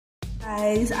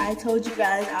guys, I told you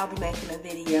guys I'll be making a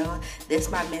video. This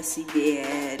is my messy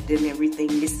bed and everything.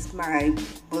 This is my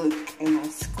book and my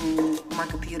school, my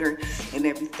computer and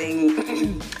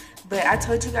everything. But I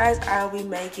told you guys I'll be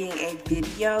making a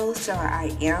video, so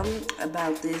I am,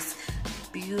 about this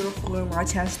beautiful room.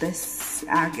 Watch how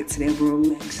I'll get to that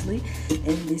room actually.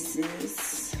 And this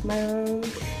is my room.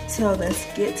 So let's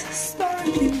get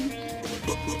started.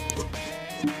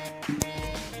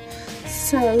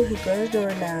 So here goes the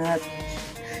doorknob.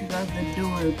 Here goes the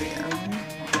doorbell.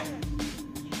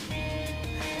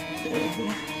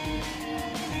 And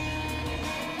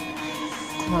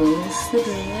close the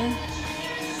door.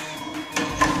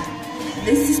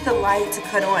 This is the light to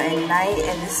cut on at night,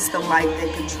 and this is the light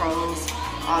that controls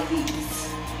all these.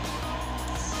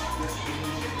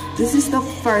 This is the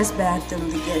first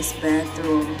bathroom, the guest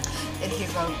bathroom. And here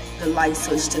goes the light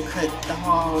switch to cut the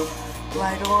hall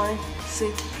light on.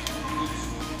 See?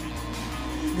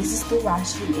 This is the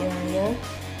washroom area.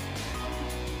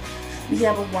 We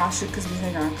have a washer because we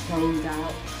hang our clothes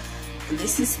out.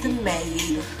 This is the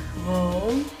maid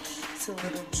room. It's a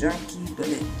little junky, but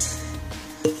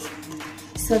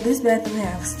so this bathroom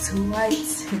has two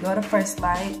lights. Here go the first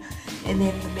light, and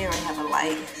then the mirror have a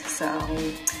light. So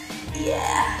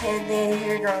yeah, and then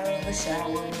here goes the shower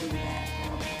in the bathroom.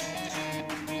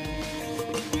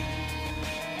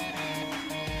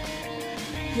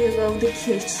 Here goes the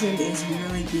kitchen. It's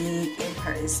really big in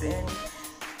person.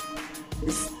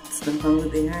 It's stuff over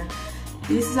there.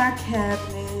 This is our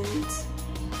cabinet.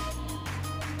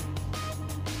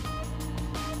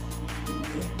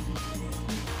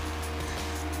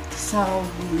 So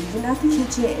we're leaving out the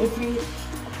kitchen. Every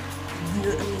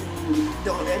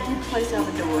place have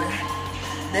a door.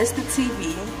 That's the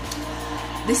TV.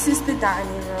 This is the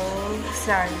dining room.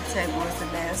 Sorry, the table is a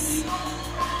mess.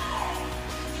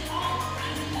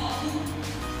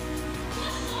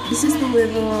 This is the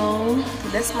living room.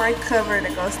 That's my cover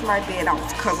that goes to my bed. I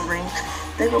was covering.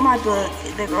 There go my book.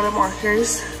 There go the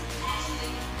markers.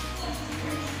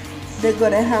 There go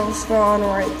the house phone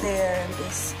right there.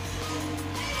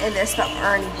 And that's the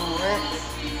Ernie board.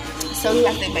 So we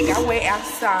have to make our way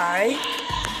outside.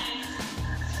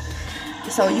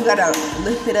 So you gotta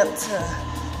lift it up to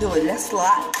do it. That's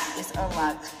locked. It's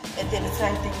unlocked. And then the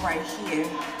same thing right here.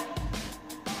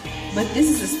 But this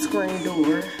is a screen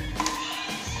door.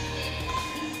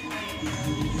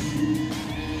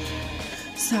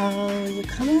 So you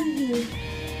come out here,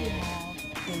 you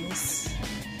have this,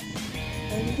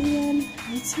 and then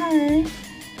you turn,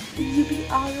 and you be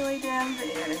all the way down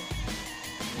there.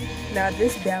 Now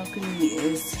this balcony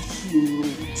is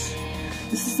huge.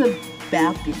 This is a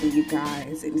balcony, you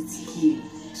guys, and it's huge.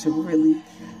 It's really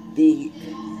big.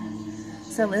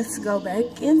 So let's go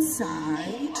back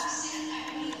inside.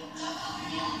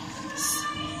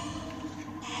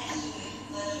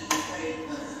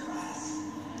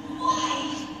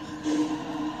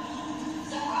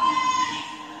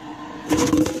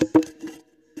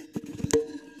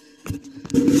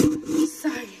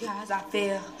 Sorry guys, I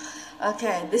fell.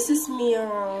 Okay, this is Mia's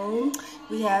room.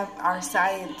 We have our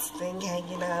science thing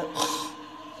hanging up.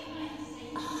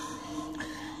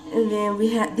 And then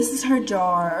we have, this is her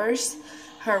jars.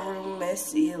 Her room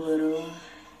messy a little.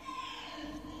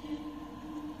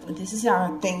 And this is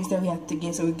our things that we have to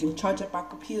get so we can charge up our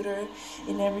computer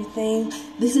and everything.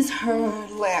 This is her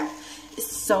lamp.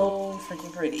 It's so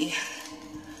freaking pretty.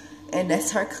 And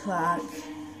that's her clock.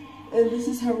 And this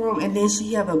is her room, and then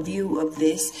she have a view of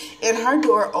this. And her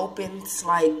door opens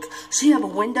like, she have a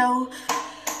window.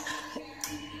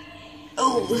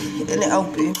 Oh, and it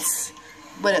opens.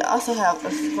 But it also have a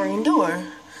screen door.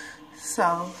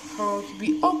 So her room can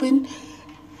be open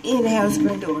and it has a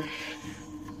screen door.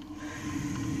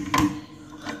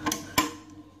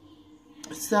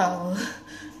 So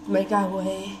make our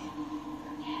way.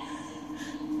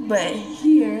 But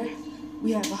here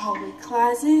we have a hallway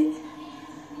closet.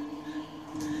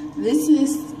 This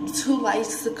is two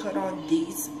lights to cut on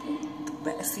these.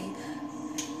 See?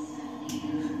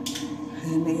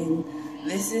 And then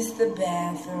this is the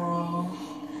bathroom.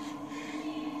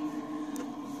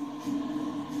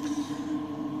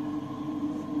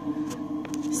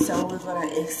 So we're gonna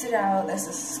exit out. That's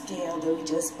a scale that we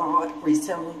just bought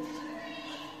recently.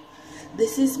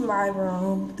 This is my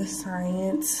room, the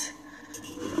science.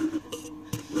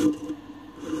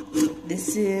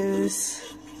 This is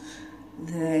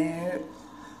there.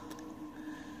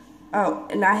 Oh,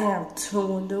 and I have two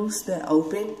windows that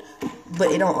open, but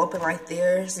it don't open like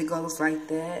theirs. It goes like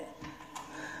that.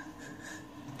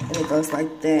 And it goes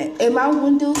like that. And my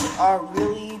windows are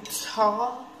really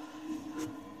tall.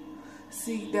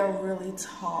 See, they're really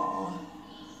tall.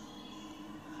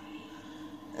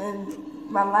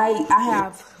 And my light,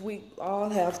 we all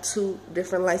have two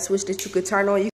different light switches that you could turn on.